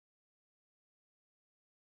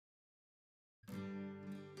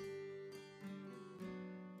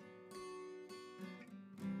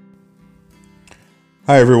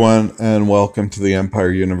Hi everyone, and welcome to the Empire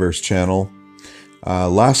Universe channel.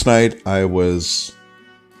 Last night I was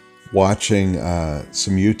watching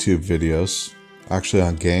some YouTube videos, actually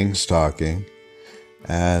on gang stalking,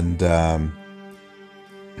 and I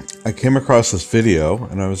came across this video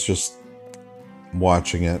and I was just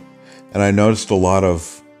watching it, and I noticed a lot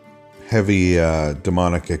of heavy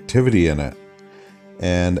demonic activity in it.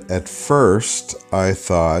 And at first I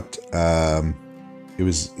thought it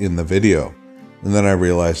was in the video. And then I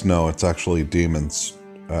realized, no, it's actually demons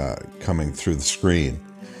coming through the screen.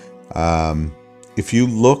 If you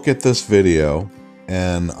look at this video,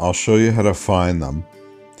 and I'll show you how to find them,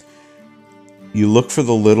 you look for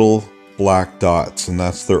the little black dots, and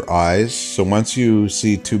that's their eyes. So once you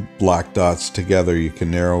see two black dots together, you can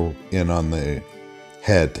narrow in on the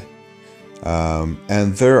head.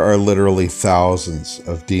 And there are literally thousands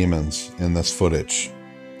of demons in this footage.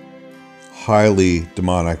 Highly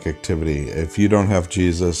demonic activity. If you don't have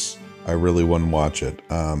Jesus, I really wouldn't watch it,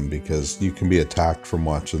 because you can be attacked from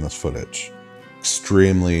watching this footage.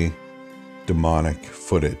 Extremely demonic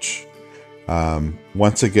footage.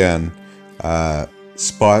 Once again,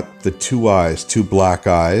 spot the two eyes, two black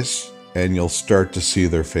eyes, and you'll start to see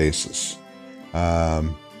their faces.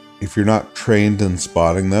 If you're not trained in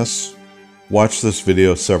spotting this, watch this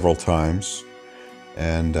video several times,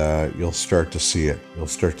 and you'll start to see it. You'll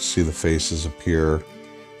start to see the faces appear.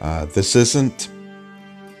 This isn't,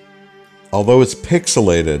 although it's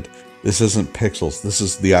pixelated, this isn't pixels. This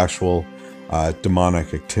is the actual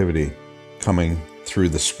demonic activity coming through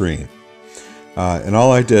the screen. And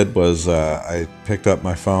all I did was I picked up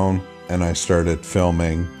my phone and I started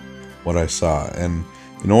filming what I saw. And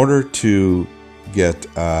in order to get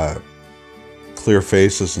clear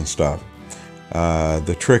faces and stuff,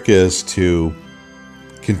 the trick is to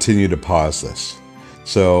continue to pause this.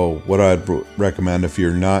 So what I'd recommend, if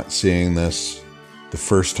you're not seeing this the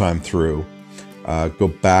first time through, go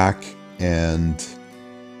back and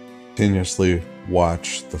continuously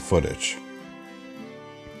watch the footage.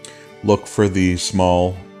 Look for the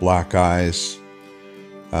small black eyes.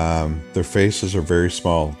 Their faces are very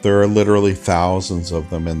small. There are literally thousands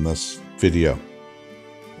of them in this video.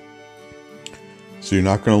 So you're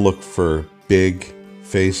not going to look for big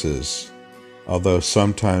faces, although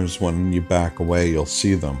sometimes when you back away you'll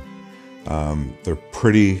see them. They're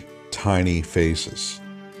pretty tiny faces,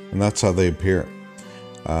 and that's how they appear.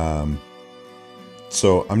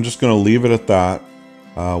 So I'm just going to leave it at that.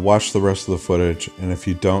 Watch the rest of the footage, and if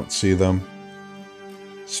you don't see them,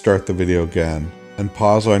 start the video again and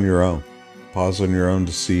pause on your own. Pause on your own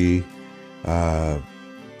to see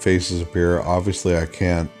faces appear. Obviously I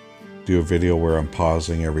can't do a video where I'm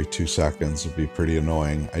pausing every 2 seconds. It'd be pretty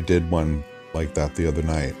annoying. I did one like that the other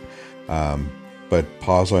night. But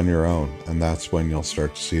pause on your own, and that's when you'll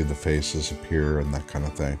start to see the faces appear and that kind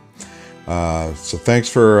of thing. So thanks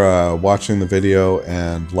for watching the video,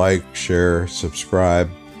 and like, share, subscribe.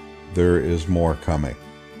 There is more coming.